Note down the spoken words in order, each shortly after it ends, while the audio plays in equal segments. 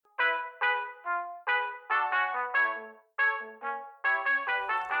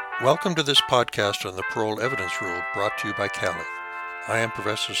Welcome to this podcast on the Parole Evidence Rule brought to you by CALI. I am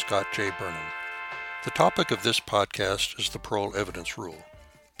Professor Scott J. Burnham. The topic of this podcast is the Parole Evidence Rule.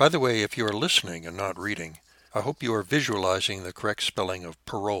 By the way, if you are listening and not reading, I hope you are visualizing the correct spelling of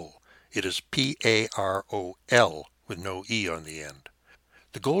parole. It is P-A-R-O-L with no E on the end.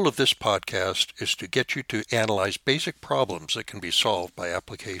 The goal of this podcast is to get you to analyze basic problems that can be solved by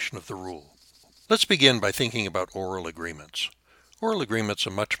application of the rule. Let's begin by thinking about oral agreements. Oral agreements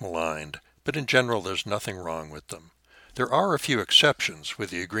are much maligned, but in general there's nothing wrong with them. There are a few exceptions where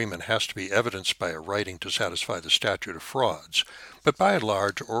the agreement has to be evidenced by a writing to satisfy the statute of frauds, but by and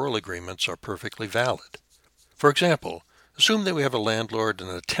large oral agreements are perfectly valid. For example, assume that we have a landlord and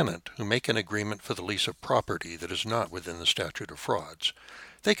a tenant who make an agreement for the lease of property that is not within the statute of frauds.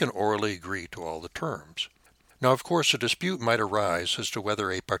 They can orally agree to all the terms. Now, of course, a dispute might arise as to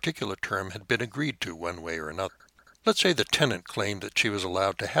whether a particular term had been agreed to one way or another. Let's say the tenant claimed that she was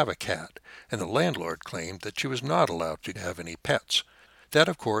allowed to have a cat, and the landlord claimed that she was not allowed to have any pets. That,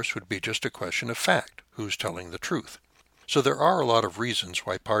 of course, would be just a question of fact, who's telling the truth. So there are a lot of reasons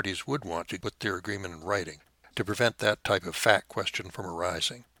why parties would want to put their agreement in writing, to prevent that type of fact question from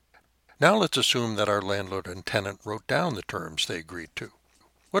arising. Now let's assume that our landlord and tenant wrote down the terms they agreed to.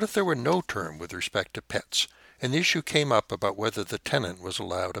 What if there were no term with respect to pets, and the issue came up about whether the tenant was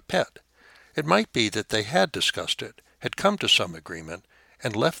allowed a pet? It might be that they had discussed it, had come to some agreement,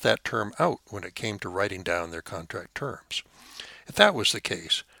 and left that term out when it came to writing down their contract terms. If that was the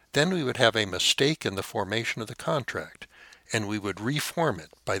case, then we would have a mistake in the formation of the contract, and we would reform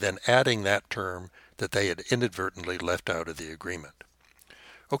it by then adding that term that they had inadvertently left out of the agreement.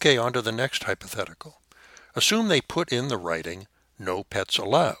 Okay, on to the next hypothetical. Assume they put in the writing, "No pets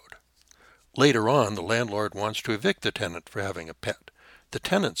allowed." Later on, the landlord wants to evict the tenant for having a pet. The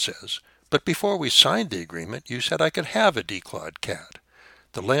tenant says, "But before we signed the agreement, you said I could have a declawed cat."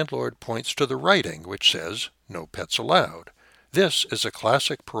 The landlord points to the writing, which says, "No pets allowed." This is a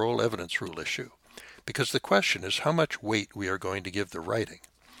classic parole evidence rule issue, because the question is how much weight we are going to give the writing.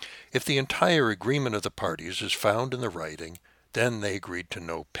 If the entire agreement of the parties is found in the writing, then they agreed to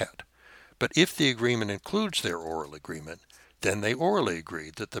no pet. But if the agreement includes their oral agreement, then they orally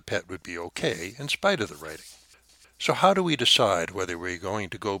agreed that the pet would be okay in spite of the writing. So how do we decide whether we're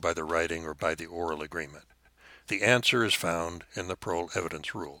going to go by the writing or by the oral agreement? The answer is found in the Parole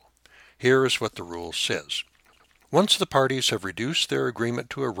Evidence Rule. Here is what the rule says. Once the parties have reduced their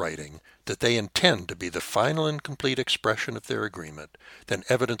agreement to a writing that they intend to be the final and complete expression of their agreement, then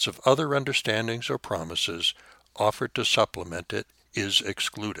evidence of other understandings or promises offered to supplement it is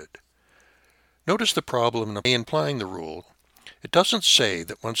excluded. Notice the problem in applying the rule. It doesn't say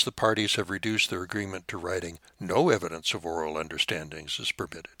that once the parties have reduced their agreement to writing, no evidence of oral understandings is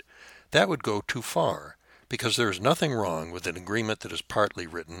permitted. That would go too far, because there is nothing wrong with an agreement that is partly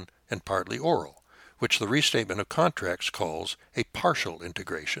written and partly oral, which the Restatement of Contracts calls a partial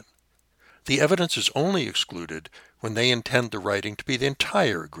integration. The evidence is only excluded when they intend the writing to be the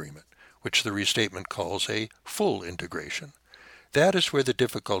entire agreement, which the Restatement calls a full integration. That is where the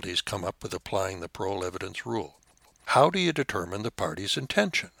difficulties come up with applying the Parole Evidence Rule. How do you determine the parties'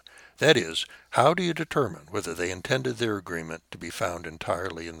 intention? That is, how do you determine whether they intended their agreement to be found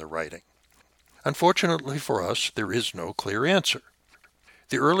entirely in the writing? Unfortunately for us, there is no clear answer.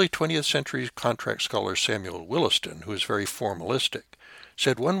 The early 20th century contract scholar Samuel Williston, who is very formalistic,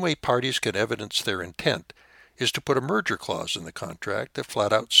 said one way parties can evidence their intent is to put a merger clause in the contract that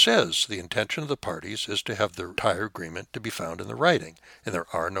flat out says the intention of the parties is to have the entire agreement to be found in the writing, and there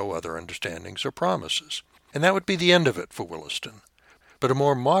are no other understandings or promises. And that would be the end of it for Williston. But a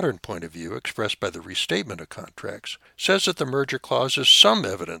more modern point of view, expressed by the Restatement of Contracts, says that the merger clause is some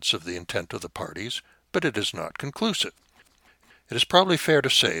evidence of the intent of the parties, but it is not conclusive. It is probably fair to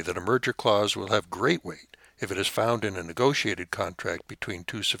say that a merger clause will have great weight if it is found in a negotiated contract between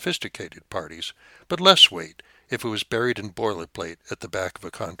two sophisticated parties, but less weight if it was buried in boilerplate at the back of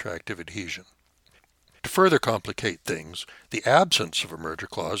a contract of adhesion. To further complicate things, the absence of a merger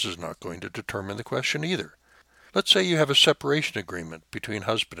clause is not going to determine the question either. Let's say you have a separation agreement between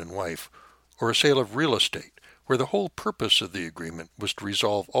husband and wife, or a sale of real estate, where the whole purpose of the agreement was to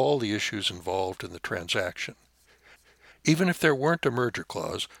resolve all the issues involved in the transaction. Even if there weren't a merger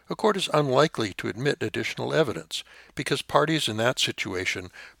clause, a court is unlikely to admit additional evidence, because parties in that situation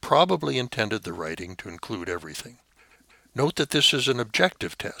probably intended the writing to include everything. Note that this is an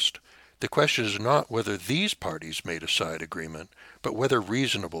objective test. The question is not whether these parties made a side agreement, but whether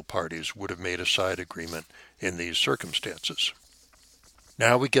reasonable parties would have made a side agreement in these circumstances.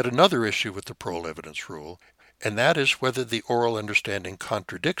 Now we get another issue with the Parole Evidence Rule, and that is whether the oral understanding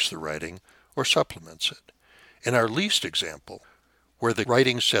contradicts the writing or supplements it. In our least example, Where the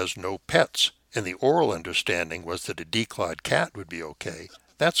writing says no pets and the oral understanding was that a declawed cat would be okay,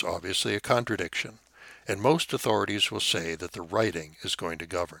 that's obviously a contradiction, and most authorities will say that the writing is going to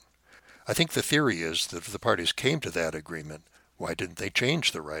govern. I think the theory is that if the parties came to that agreement, why didn't they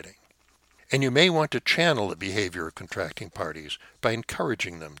change the writing? And you may want to channel the behavior of contracting parties by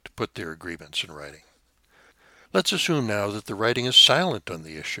encouraging them to put their agreements in writing. Let's assume now that the writing is silent on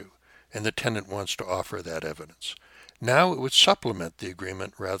the issue, and the tenant wants to offer that evidence. Now it would supplement the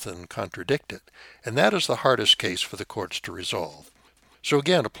agreement rather than contradict it, and that is the hardest case for the courts to resolve. So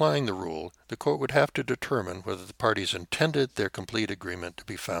again, applying the rule, the court would have to determine whether the parties intended their complete agreement to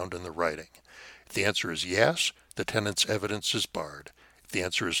be found in the writing. If the answer is yes, the tenant's evidence is barred. If the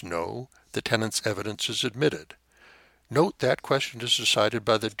answer is no, the tenant's evidence is admitted. Note that question is decided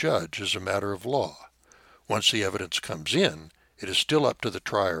by the judge as a matter of law. Once the evidence comes in, it is still up to the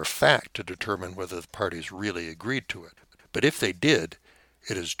trier of fact to determine whether the parties really agreed to it. But if they did,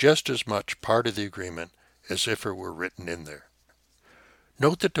 it is just as much part of the agreement as if it were written in there.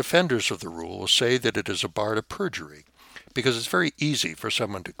 Note that defenders of the rule will say that it is a bar to perjury, because it's very easy for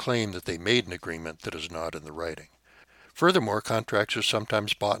someone to claim that they made an agreement that is not in the writing. Furthermore, contracts are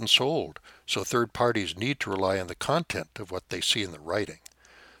sometimes bought and sold, so third parties need to rely on the content of what they see in the writing.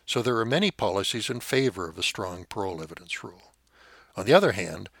 So there are many policies in favor of a strong parole evidence rule. On the other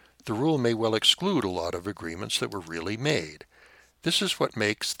hand, the rule may well exclude a lot of agreements that were really made. This is what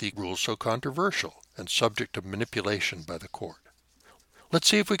makes the rule so controversial and subject to manipulation by the court. Let's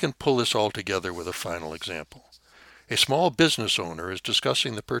see if we can pull this all together with a final example. A small business owner is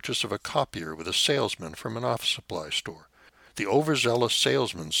discussing the purchase of a copier with a salesman from an office supply store. The overzealous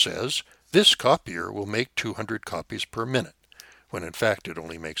salesman says, "This copier will make 200 copies per minute," when in fact it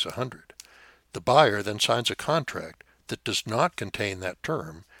only makes 100. The buyer then signs a contract that does not contain that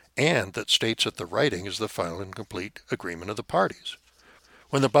term and that states that the writing is the final and complete agreement of the parties.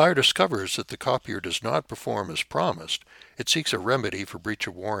 When the buyer discovers that the copier does not perform as promised, it seeks a remedy for breach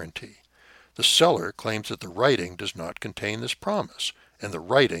of warranty. The seller claims that the writing does not contain this promise, and the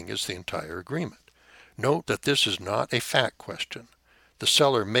writing is the entire agreement. Note that this is not a fact question. The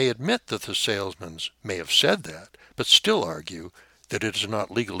seller may admit that the salesman may have said that, but still argue that it is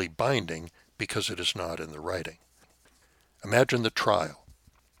not legally binding because it is not in the writing. Imagine the trial.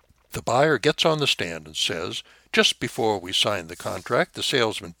 The buyer gets on the stand and says, "Just before we signed the contract, the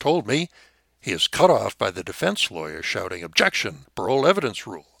salesman told me," he is cut off by the defense lawyer shouting, "Objection! Parole evidence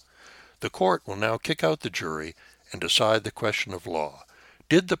rule." The court will now kick out the jury and decide the question of law.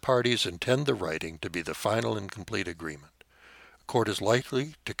 Did the parties intend the writing to be the final and complete agreement? A court is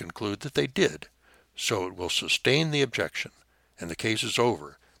likely to conclude that they did, so it will sustain the objection, and the case is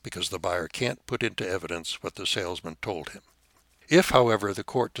over because the buyer can't put into evidence what the salesman told him. If, however, the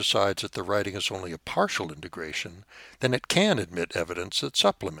court decides that the writing is only a partial integration, then it can admit evidence that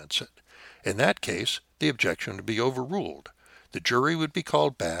supplements it. In that case, the objection would be overruled. The jury would be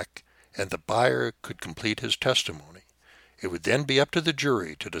called back, and the buyer could complete his testimony. It would then be up to the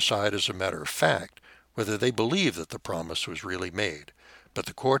jury to decide as a matter of fact whether they believe that the promise was really made, but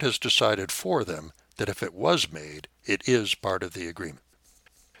the court has decided for them that if it was made, it is part of the agreement.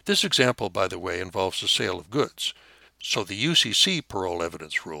 This example, by the way, involves the sale of goods. So the UCC parole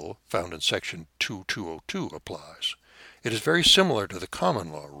evidence rule, found in Section 2202, applies. It is very similar to the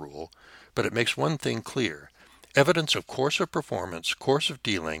common law rule, but it makes one thing clear. Evidence of course of performance, course of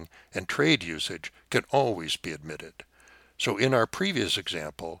dealing, and trade usage can always be admitted. So in our previous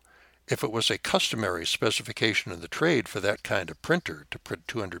example, if it was a customary specification in the trade for that kind of printer to print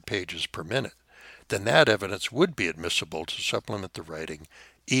 200 pages per minute, then that evidence would be admissible to supplement the writing,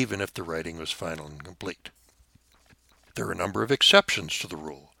 even if the writing was final and complete. There are a number of exceptions to the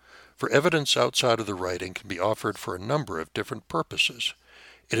rule, for evidence outside of the writing can be offered for a number of different purposes.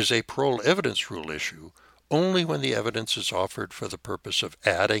 It is a parole evidence rule issue only when the evidence is offered for the purpose of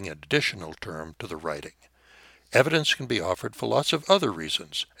adding an additional term to the writing. Evidence can be offered for lots of other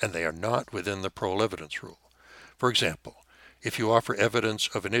reasons, and they are not within the parole evidence rule. For example, if you offer evidence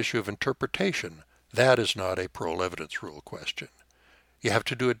of an issue of interpretation, that is not a parole evidence rule question. You have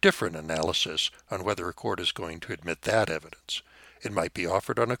to do a different analysis on whether a court is going to admit that evidence. It might be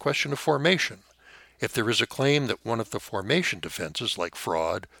offered on a question of formation. If there is a claim that one of the formation defenses, like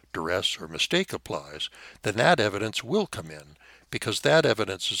fraud, duress, or mistake applies, then that evidence will come in, because that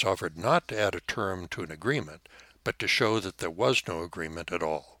evidence is offered not to add a term to an agreement, but to show that there was no agreement at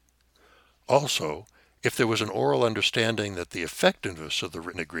all. Also, if there was an oral understanding that the effectiveness of the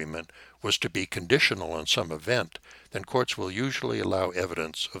written agreement was to be conditional on some event, then courts will usually allow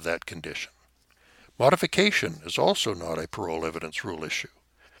evidence of that condition. Modification is also not a parole evidence rule issue.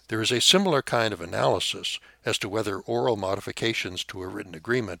 There is a similar kind of analysis as to whether oral modifications to a written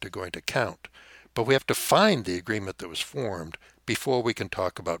agreement are going to count, but we have to find the agreement that was formed before we can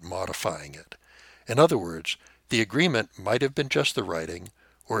talk about modifying it. In other words, the agreement might have been just the writing,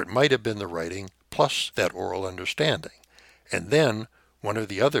 or it might have been the writing plus that oral understanding, and then one or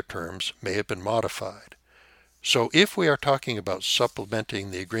the other terms may have been modified. So if we are talking about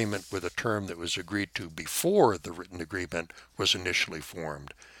supplementing the agreement with a term that was agreed to before the written agreement was initially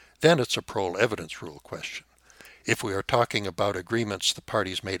formed, then it's a parole evidence rule question. If we are talking about agreements the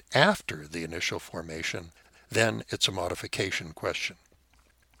parties made after the initial formation, then it's a modification question.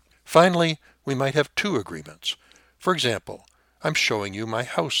 Finally, we might have two agreements. For example, I'm showing you my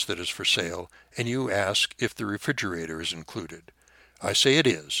house that is for sale, and you ask if the refrigerator is included. I say it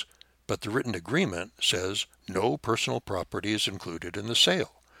is, but the written agreement says no personal property is included in the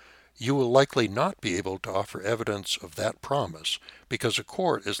sale. You will likely not be able to offer evidence of that promise because a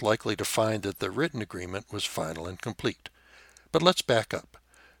court is likely to find that the written agreement was final and complete. But let's back up.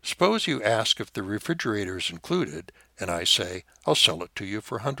 Suppose you ask if the refrigerator is included, and I say, I'll sell it to you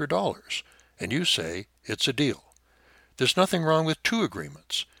for $100, and you say, it's a deal. There's nothing wrong with two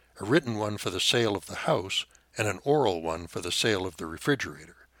agreements, a written one for the sale of the house and an oral one for the sale of the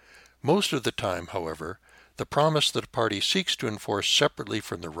refrigerator. Most of the time, however, the promise that a party seeks to enforce separately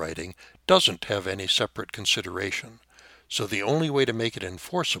from the writing doesn't have any separate consideration, so the only way to make it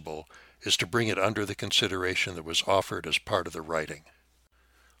enforceable is to bring it under the consideration that was offered as part of the writing.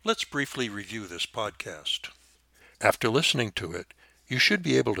 Let's briefly review this podcast. After listening to it, you should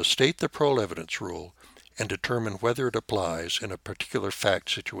be able to state the parole evidence rule and determine whether it applies in a particular fact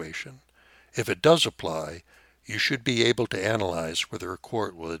situation. If it does apply, you should be able to analyze whether a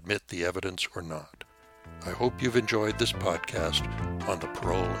court will admit the evidence or not. I hope you've enjoyed this podcast on the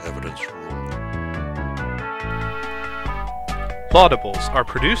parole evidence rule. Laudables are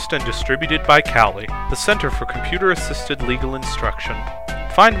produced and distributed by CALI, the Center for Computer-Assisted Legal Instruction.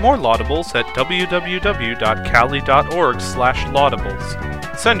 Find more Laudables at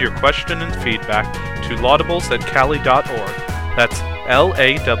www.cali.org/laudables. Send your question and feedback to laudables@cali.org. That's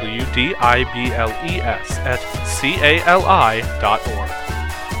LAWDIBLES@CALI.org.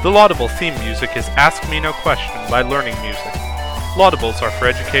 The Laudable theme music is Ask Me No Question by Learning Music. Laudables are for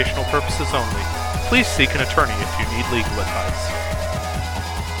educational purposes only. Please seek an attorney if you need legal advice.